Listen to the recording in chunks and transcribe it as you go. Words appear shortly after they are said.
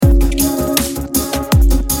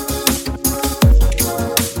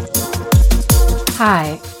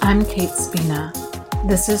Hi, I'm Kate Spina.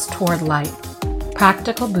 This is Toward Light,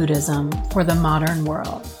 Practical Buddhism for the Modern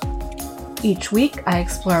World. Each week, I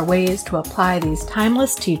explore ways to apply these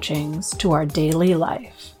timeless teachings to our daily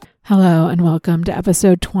life. Hello, and welcome to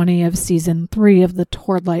episode 20 of season 3 of the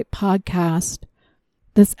Toward Light podcast.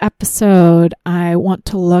 This episode, I want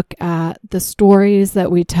to look at the stories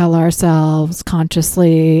that we tell ourselves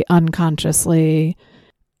consciously, unconsciously,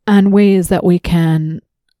 and ways that we can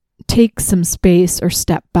take some space or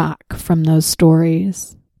step back from those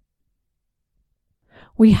stories.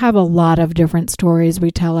 We have a lot of different stories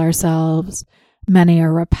we tell ourselves. Many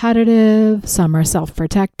are repetitive, some are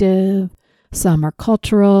self-protective, some are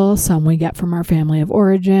cultural, some we get from our family of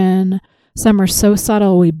origin, some are so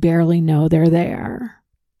subtle we barely know they're there.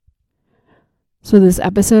 So this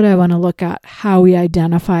episode, I want to look at how we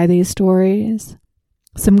identify these stories,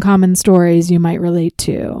 some common stories you might relate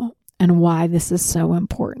to, and why this is so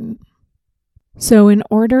important. So in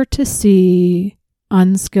order to see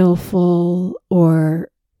unskillful or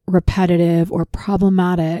repetitive or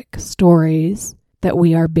problematic stories that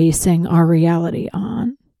we are basing our reality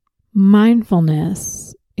on,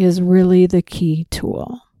 mindfulness is really the key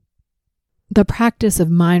tool. The practice of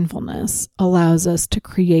mindfulness allows us to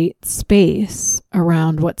create space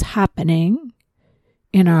around what's happening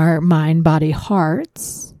in our mind, body,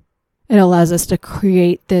 hearts. It allows us to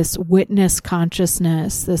create this witness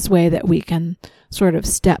consciousness, this way that we can sort of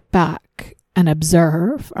step back and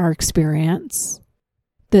observe our experience,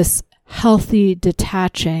 this healthy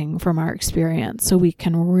detaching from our experience so we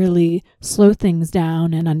can really slow things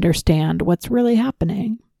down and understand what's really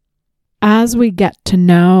happening. As we get to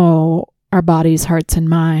know our bodies, hearts, and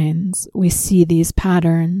minds, we see these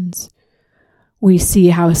patterns. We see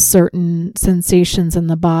how certain sensations in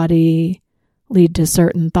the body lead to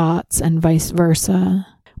certain thoughts and vice versa.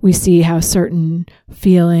 We see how certain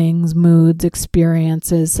feelings, moods,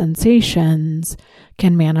 experiences, sensations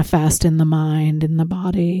can manifest in the mind, in the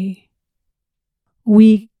body.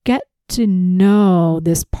 We get to know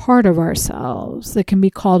this part of ourselves that can be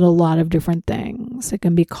called a lot of different things. It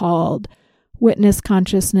can be called witness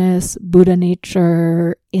consciousness, Buddha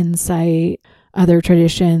nature, insight. Other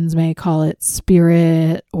traditions may call it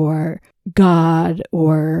spirit or God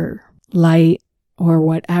or light or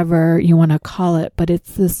whatever you want to call it, but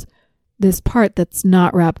it's this part that's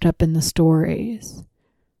not wrapped up in the stories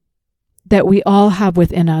that we all have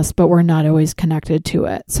within us, but we're not always connected to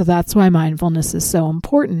it. So that's why mindfulness is so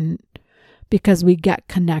important, because we get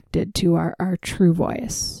connected to our true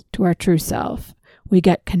voice, to our true self. We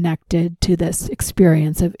get connected to this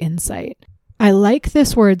experience of insight. I like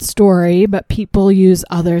this word story, but people use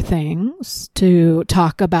other things to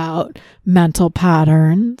talk about mental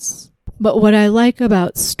patterns. But what I like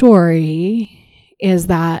about story is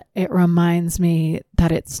that it reminds me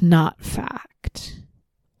that it's not fact.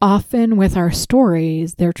 Often with our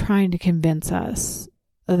stories, they're trying to convince us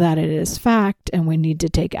that it is fact and we need to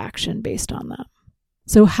take action based on them.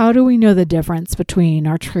 So how do we know the difference between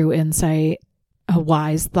our true insight, a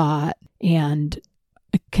wise thought, and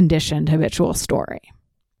a conditioned habitual story?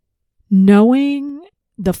 Knowing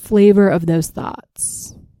the flavor of those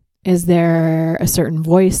thoughts. Is there a certain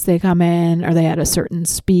voice they come in? Are they at a certain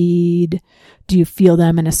speed? Do you feel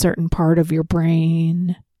them in a certain part of your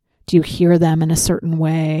brain? Do you hear them in a certain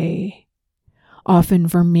way? Often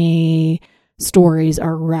for me, stories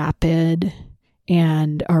are rapid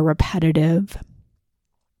and are repetitive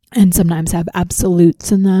and sometimes have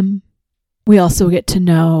absolutes in them. We also get to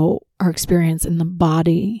know our experience in the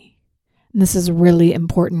body. And this is really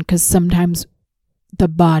important because sometimes the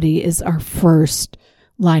body is our first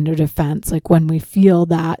line of defense. Like when we feel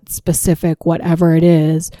that specific, whatever it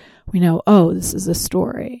is, we know, oh, this is a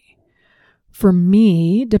story. For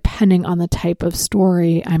me, depending on the type of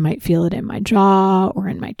story, I might feel it in my jaw or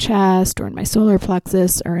in my chest or in my solar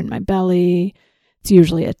plexus or in my belly. It's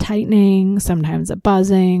usually a tightening, sometimes a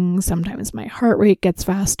buzzing, sometimes my heart rate gets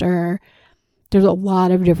faster. There's a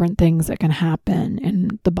lot of different things that can happen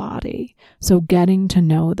in the body. So getting to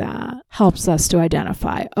know that helps us to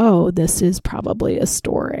identify, oh, this is probably a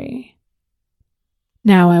story.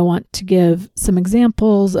 Now I want to give some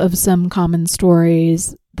examples of some common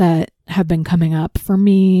stories that have been coming up for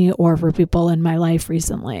me or for people in my life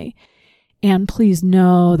recently. And please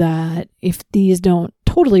know that if these don't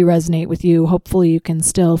totally resonate with you, hopefully you can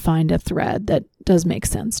still find a thread that does make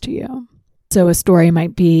sense to you. So a story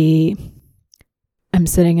might be, I'm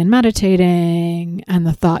sitting and meditating and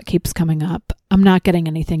the thought keeps coming up. I'm not getting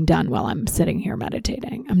anything done while I'm sitting here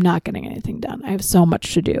meditating. I'm not getting anything done. I have so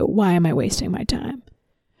much to do. Why am I wasting my time?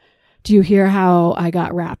 Do you hear how I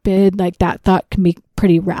got rapid? Like that thought can be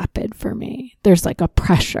pretty rapid for me. There's like a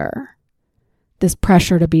pressure this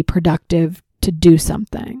pressure to be productive, to do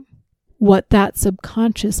something. What that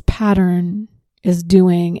subconscious pattern is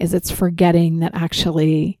doing is it's forgetting that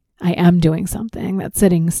actually I am doing something, that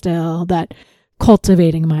sitting still, that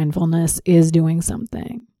cultivating mindfulness is doing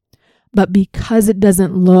something. But because it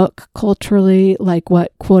doesn't look culturally like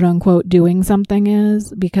what quote unquote doing something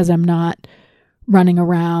is, because I'm not running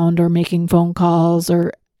around or making phone calls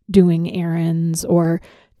or doing errands or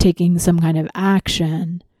taking some kind of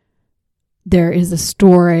action, there is a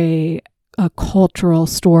story, a cultural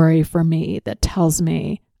story for me that tells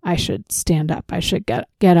me I should stand up. I should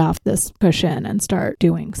get off this cushion and start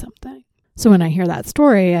doing something. So when I hear that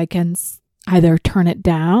story, I can either turn it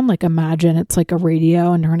down, like imagine it's like a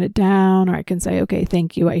radio and turn it down, or I can say, okay,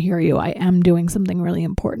 thank you. I hear you. I am doing something really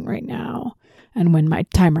important right now. And when my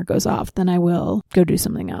timer goes off, then I will go do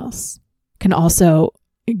something else. Can also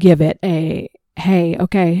give it a, hey,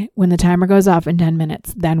 okay, when the timer goes off in 10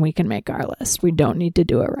 minutes, then we can make our list. We don't need to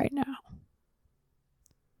do it right now.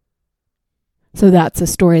 So that's a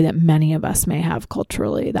story that many of us may have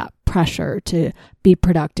culturally, that pressure to be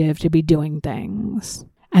productive, to be doing things,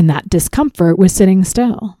 and that discomfort with sitting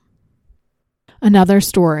still. Another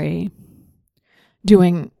story,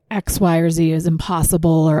 doing X, Y, or Z is impossible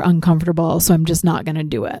or uncomfortable, so I'm just not going to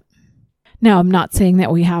do it. Now, I'm not saying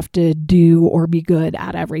that we have to do or be good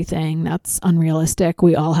at everything. That's unrealistic.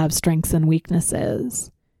 We all have strengths and weaknesses.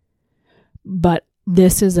 But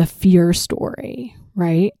this is a fear story,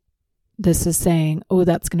 right? This is saying, oh,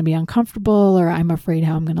 that's going to be uncomfortable, or I'm afraid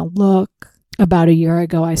how I'm going to look. About a year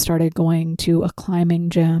ago, I started going to a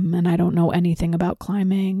climbing gym, and I don't know anything about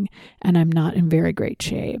climbing, and I'm not in very great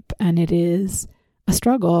shape. And it is a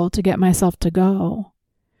struggle to get myself to go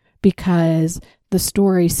because the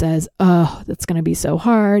story says, oh, that's going to be so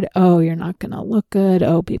hard. Oh, you're not going to look good.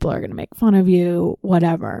 Oh, people are going to make fun of you,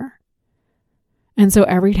 whatever. And so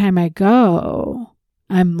every time I go,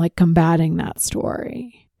 I'm like combating that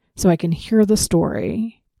story. So I can hear the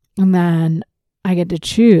story, and then I get to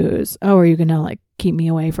choose, oh, are you going to like keep me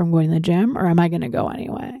away from going to the gym, or am I going to go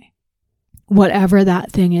anyway? Whatever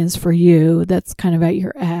that thing is for you, that's kind of at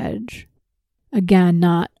your edge. Again,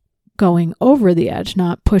 not going over the edge,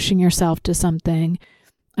 not pushing yourself to something.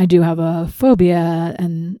 I do have a phobia,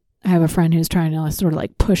 and I have a friend who's trying to sort of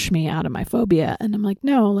like push me out of my phobia. And I'm like,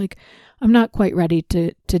 no, like I'm not quite ready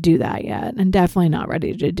to do that yet. And definitely not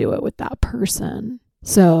ready to do it with that person.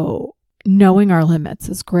 So knowing our limits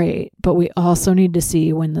is great, but we also need to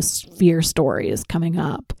see when the fear story is coming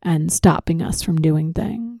up and stopping us from doing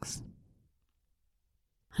things.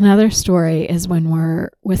 Another story is when we're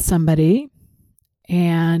with somebody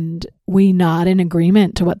and we nod in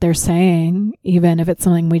agreement to what they're saying, even if it's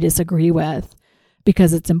something we disagree with,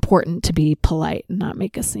 because it's important to be polite and not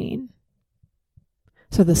make a scene.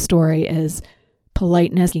 So the story is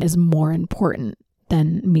politeness is more important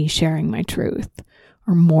than me sharing my truth,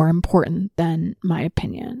 or more important than my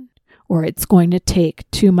opinion, or it's going to take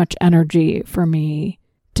too much energy for me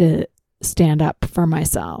to stand up for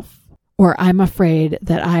myself, or I'm afraid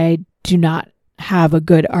that I do not have a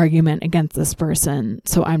good argument against this person,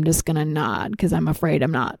 so I'm just going to nod because I'm afraid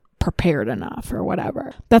I'm not prepared enough or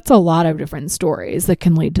whatever. That's a lot of different stories that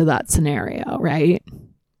can lead to that scenario, right?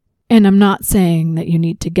 And I'm not saying that you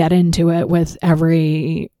need to get into it with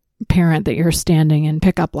every parent that you're standing in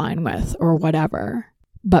pickup line with or whatever.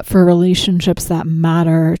 But for relationships that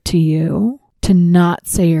matter to you, to not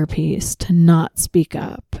say your piece, to not speak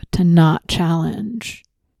up, to not challenge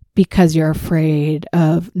because you're afraid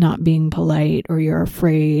of not being polite, or you're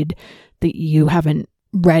afraid that you haven't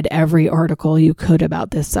read every article you could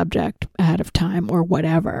about this subject ahead of time or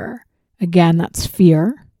whatever. Again, that's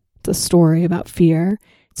fear. It's a story about fear.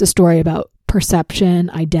 It's a story about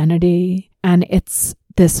perception, identity, and it's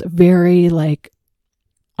this very like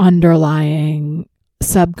underlying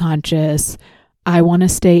subconscious, I want to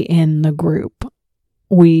stay in the group.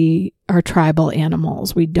 We are tribal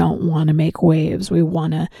animals. We don't want to make waves. We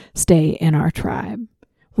want to stay in our tribe.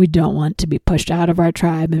 We don't want to be pushed out of our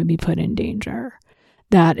tribe and be put in danger.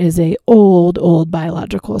 That is a old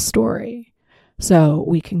biological story. So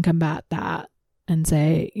we can combat that and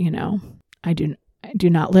say, you know, I do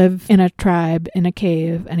not live in a tribe, in a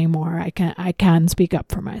cave anymore. I can speak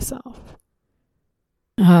up for myself.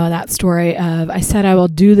 That story of, I said I will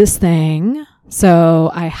do this thing,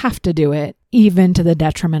 so I have to do it, even to the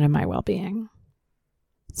detriment of my well-being.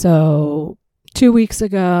 So 2 weeks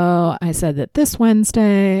ago, I said that this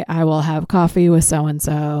Wednesday, I will have coffee with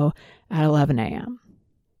so-and-so at 11 a.m.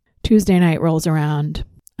 Tuesday night rolls around.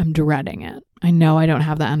 I'm dreading it. I know I don't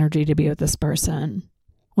have the energy to be with this person.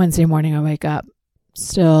 Wednesday morning, I wake up,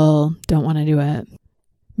 still don't want to do it.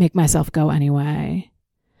 Make myself go anyway.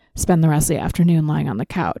 spend the rest of the afternoon lying on the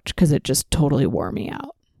couch because it just totally wore me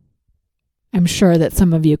out. I'm sure that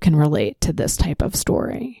some of you can relate to this type of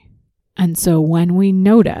story. And so when we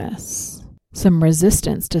notice some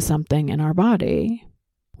resistance to something in our body,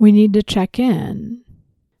 we need to check in.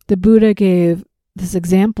 The Buddha gave this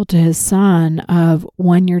example to his son of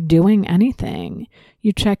when you're doing anything,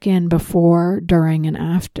 you check in before, during, and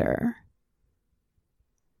after.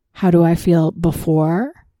 How do I feel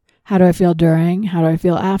before? How do I feel during? How do I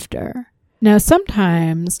feel after? Now,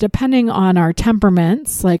 sometimes, depending on our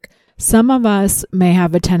temperaments, like some of us may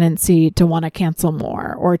have a tendency to want to cancel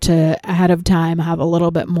more or to ahead of time have a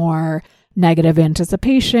little bit more negative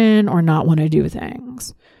anticipation or not want to do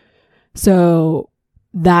things. So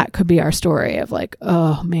that could be our story of like,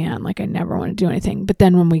 oh man, like I never want to do anything. But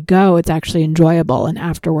then when we go, it's actually enjoyable. And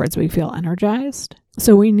afterwards we feel energized.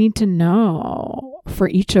 So we need to know for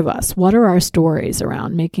each of us, what are our stories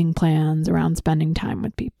around making plans, around spending time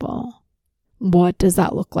with people? What does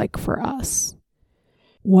that look like for us?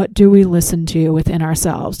 What do we listen to within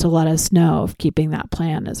ourselves to let us know if keeping that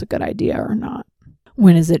plan is a good idea or not?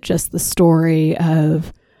 When is it just the story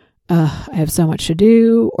of, I have so much to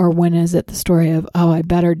do? Or when is it the story of, oh, I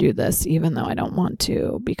better do this even though I don't want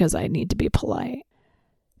to because I need to be polite?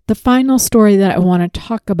 The final story that I want to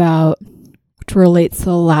talk about, which relates to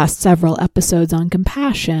the last several episodes on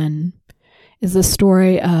compassion, is the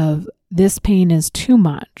story of this pain is too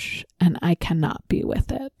much and I cannot be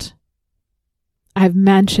with it. I've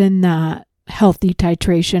mentioned that healthy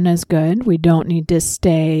titration is good. We don't need to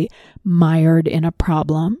stay mired in a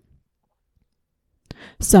problem.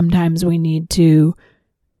 Sometimes we need to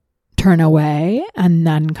turn away and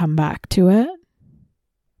then come back to it.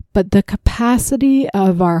 But the capacity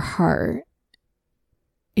of our heart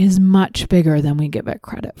is much bigger than we give it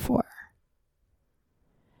credit for.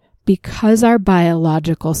 Because our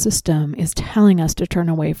biological system is telling us to turn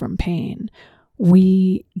away from pain,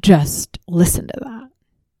 we just listen to that.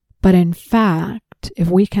 But in fact, if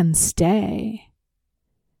we can stay,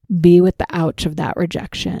 be with the ouch of that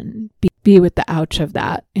rejection, be with the ouch of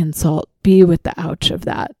that insult, be with the ouch of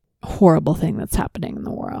that horrible thing that's happening in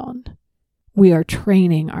the world, we are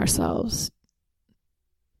training ourselves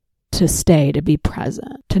to stay, to be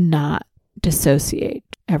present, to not dissociate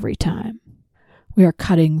every time. We are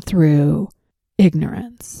cutting through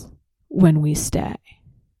ignorance when we stay.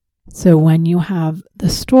 So when you have the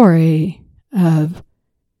story of,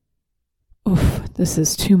 oof, this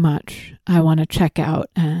is too much, I want to check out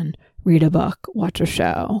and read a book, watch a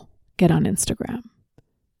show, get on Instagram.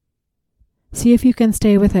 See if you can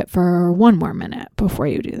stay with it for one more minute before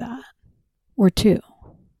you do that, or two.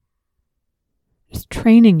 Just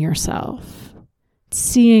training yourself,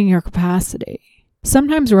 seeing your capacity.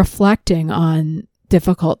 Sometimes reflecting on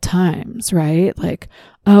difficult times, right? Like,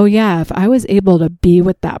 oh yeah, if I was able to be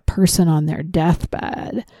with that person on their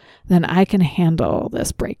deathbed, then I can handle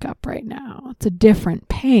this breakup right now. It's a different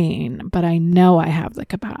pain, but I know I have the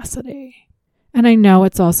capacity. And I know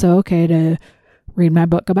it's also okay to read my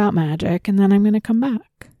book about magic, and then I'm going to come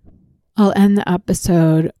back. I'll end the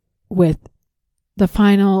episode with the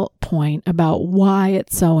final point about why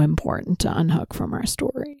it's so important to unhook from our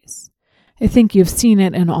stories. I think you've seen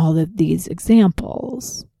it in all of these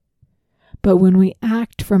examples. But when we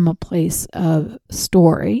act from a place of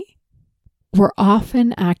story, we're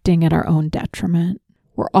often acting at our own detriment.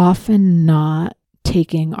 We're often not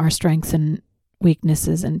taking our strengths and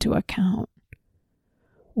weaknesses into account.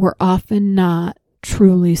 We're often not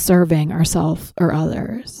truly serving ourselves or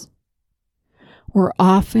others. We're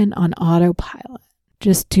often on autopilot,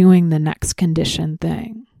 just doing the next conditioned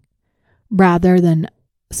thing, rather than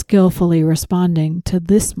skillfully responding to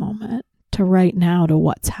this moment, to right now, to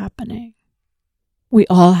what's happening. We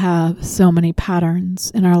all have so many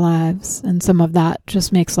patterns in our lives, and some of that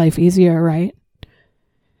just makes life easier, right?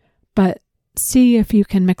 But see if you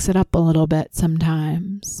can mix it up a little bit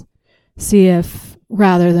sometimes. See if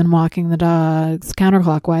rather than walking the dogs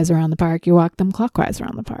counterclockwise around the park, you walk them clockwise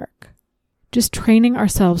around the park. Just training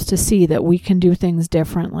ourselves to see that we can do things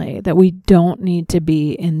differently, that we don't need to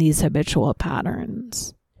be in these habitual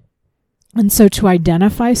patterns. And so to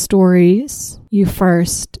identify stories, you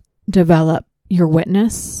first develop your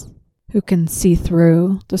witness who can see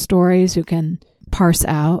through the stories, who can parse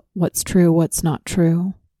out what's true, what's not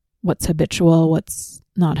true, what's habitual, what's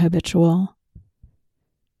not habitual.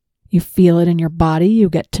 You feel it in your body, you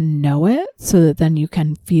get to know it so that then you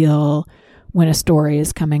can feel when a story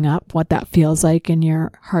is coming up, what that feels like in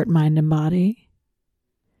your heart, mind, and body.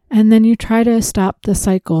 And then you try to stop the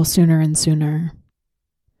cycle sooner and sooner.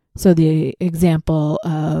 So the example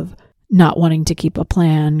of not wanting to keep a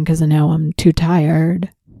plan because I know I'm too tired,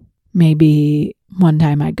 maybe one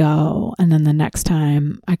time I go, and then the next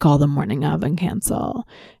time I call the morning of and cancel.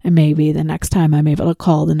 And maybe the next time I'm able to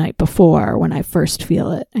call the night before when I first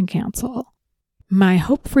feel it and cancel. My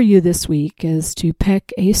hope for you this week is to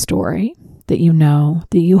pick a story that you know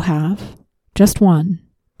that you have, just one,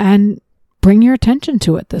 and bring your attention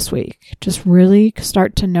to it this week. Just really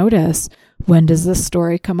start to notice, when does this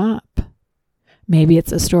story come up? Maybe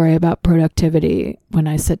it's a story about productivity. When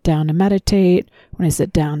I sit down to meditate, when I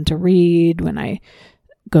sit down to read, when I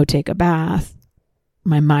go take a bath,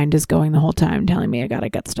 my mind is going the whole time telling me I got to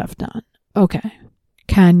get stuff done. Okay.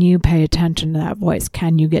 Can you pay attention to that voice?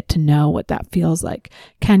 Can you get to know what that feels like?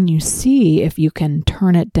 Can you see if you can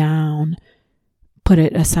turn it down, put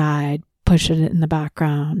it aside, push it in the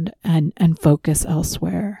background, and focus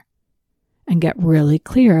elsewhere, and get really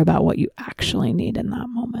clear about what you actually need in that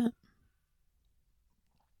moment?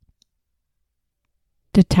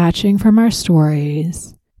 Detaching from our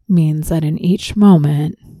stories means that in each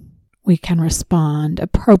moment, we can respond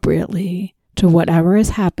appropriately to whatever is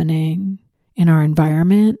happening in our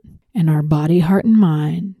environment, in our body, heart, and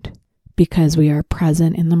mind, because we are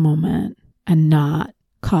present in the moment and not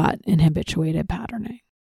caught in habituated patterning.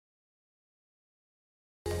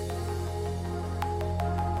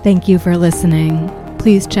 Thank you for listening.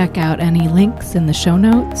 Please check out any links in the show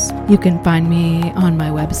notes. You can find me on my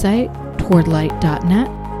website, towardlight.net,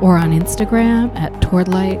 or on Instagram at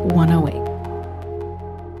towardlight108.